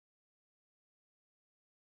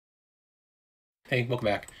Hey, welcome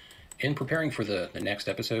back. In preparing for the next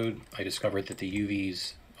episode, I discovered that the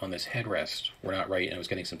UVs on this headrest were not right, and I was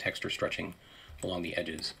getting some texture stretching along the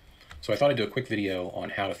edges. So I thought I'd do a quick video on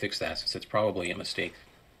how to fix that, since it's probably a mistake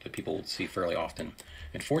that people see fairly often.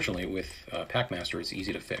 And fortunately, with PackMaster, it's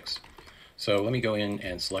easy to fix. So let me go in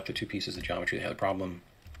and select the two pieces of geometry that had a problem,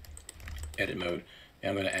 edit mode, and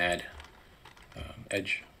I'm going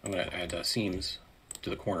to add seams to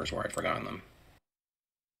the corners where I'd forgotten them.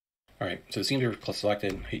 Alright, so the seams are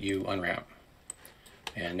selected, hit U, unwrap.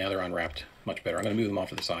 And now they're unwrapped much better. I'm going to move them off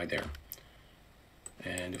to the side there.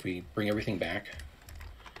 And if we bring everything back,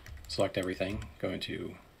 select everything, go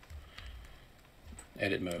into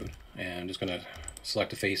edit mode, and I'm just going to select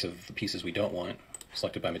the face of the pieces we don't want,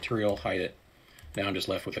 select it by material, hide it. Now I'm just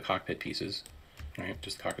left with the cockpit pieces, right?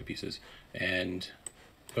 Just the cockpit pieces. And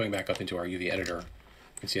going back up into our UV editor,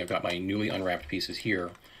 you can see I've got my newly unwrapped pieces here.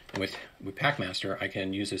 And with PackMaster, I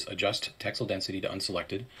can use this adjust texel density to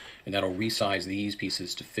unselected, and that'll resize these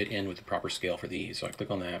pieces to fit in with the proper scale for these. So I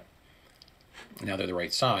click on that. Now they're the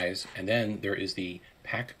right size, and then there is the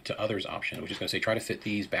pack to others option, which is going to say try to fit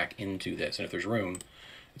these back into this, and if there's room,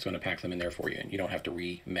 it's going to pack them in there for you, and you don't have to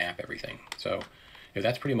remap everything. So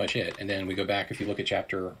that's pretty much it. And then we go back, if you look at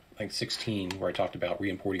chapter 16, where I talked about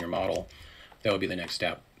re-importing your model, that would be the next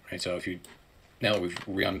step, right? So now that we've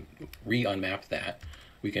re-unmapped that,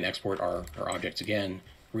 we can export our objects again,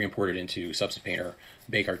 re-import it into Substance Painter,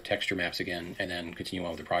 bake our texture maps again, and then continue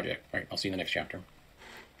on with the project. All right, I'll see you in the next chapter.